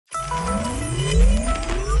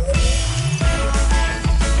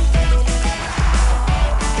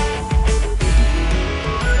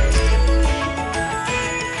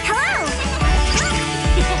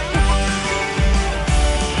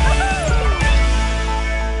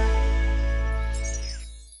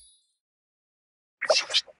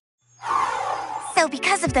So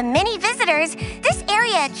because of the many visitors, this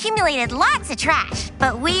area accumulated lots of trash.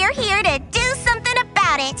 But we're here to do something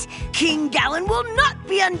about it. King Gallon will not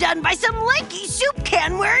be undone by some lanky soup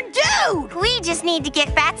can wearing dude! We just need to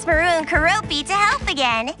get Bats Maru and Kuromi to help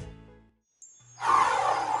again.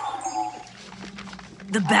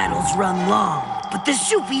 The battles run long, but the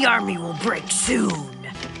soupy army will break soon.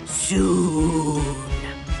 Soon.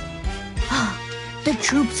 The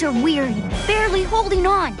troops are weary, barely holding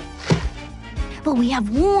on. But we have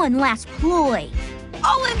one last ploy.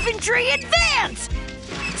 All infantry advance!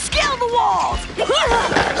 Scale the walls!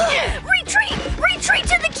 Retreat! Retreat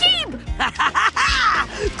to the keep!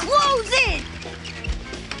 Close in!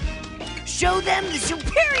 Show them the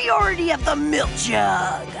superiority of the milk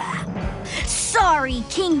jug! Sorry,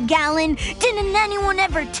 King Gallon. Didn't anyone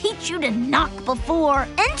ever teach you to knock before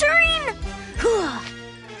entering?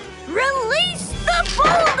 Release the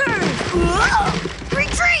boulders!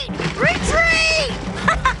 Retreat! Retreat!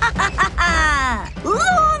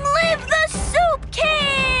 Long live the soup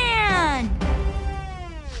can!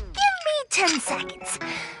 Give me 10 seconds.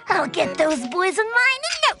 I'll get those boys of mine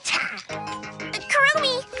in no time.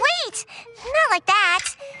 Kuromi, wait! Not like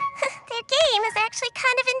that. Their game is actually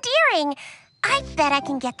kind of endearing. I bet I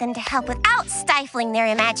can get them to help without stifling their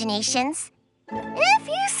imaginations. If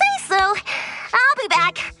you say so, I'll be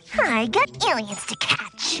back. I got aliens to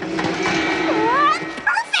catch.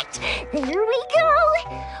 Perfect! There we go.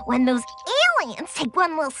 When those aliens take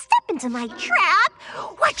one little step into my trap,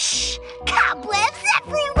 whoosh! Cobwebs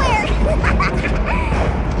everywhere!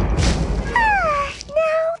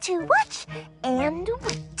 Now to watch and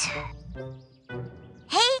wait.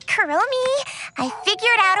 Hey, Kuromi! I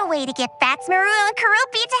figured out a way to get Bats Maru and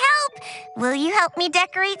Kuromi to help. Will you help me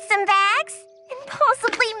decorate some bags? And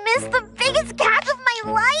possibly miss the biggest catch of my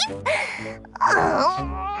life?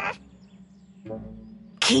 Oh.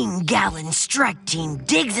 King Gallon's strike team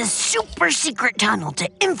digs a super secret tunnel to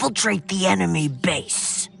infiltrate the enemy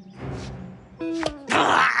base.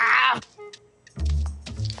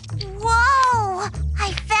 Whoa!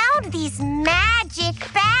 I found these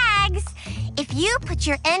magic bags. If you put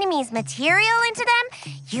your enemy's material into them,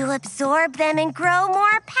 you absorb them and grow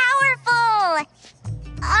more powerful.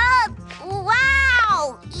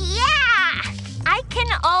 Wow! Yeah! I can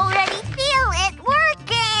already feel it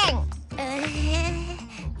working.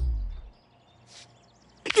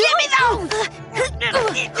 Give me those!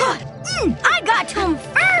 I got to him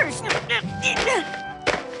first!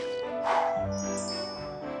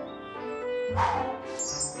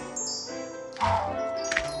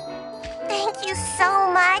 Thank you so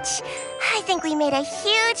much. I think we made a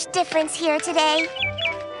huge difference here today.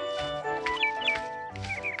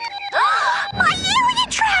 My alien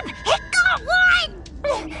trap! It got one!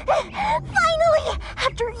 Finally,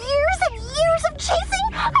 after years and years of chasing,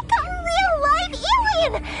 I got a real live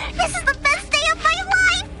alien! This is the best day of my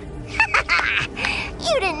life!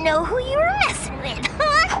 You didn't know who you were messing with,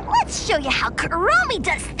 huh? Let's show you how Kuromi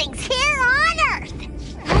does things here on Earth!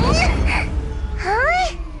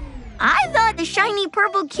 Huh? I thought the shiny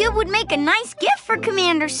purple cube would make a nice gift for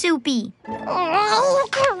Commander Soupy. Oh,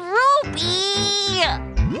 Kuromi!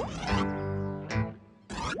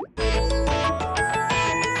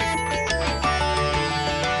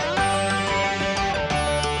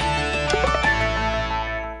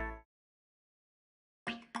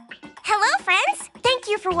 Hello, friends! Thank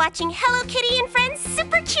you for watching Hello Kitty and Friends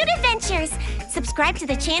Supercute Adventures. Subscribe to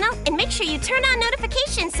the channel and make sure you turn on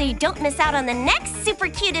notifications so you don't miss out on the next super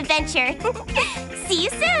cute adventure. See you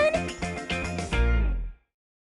soon!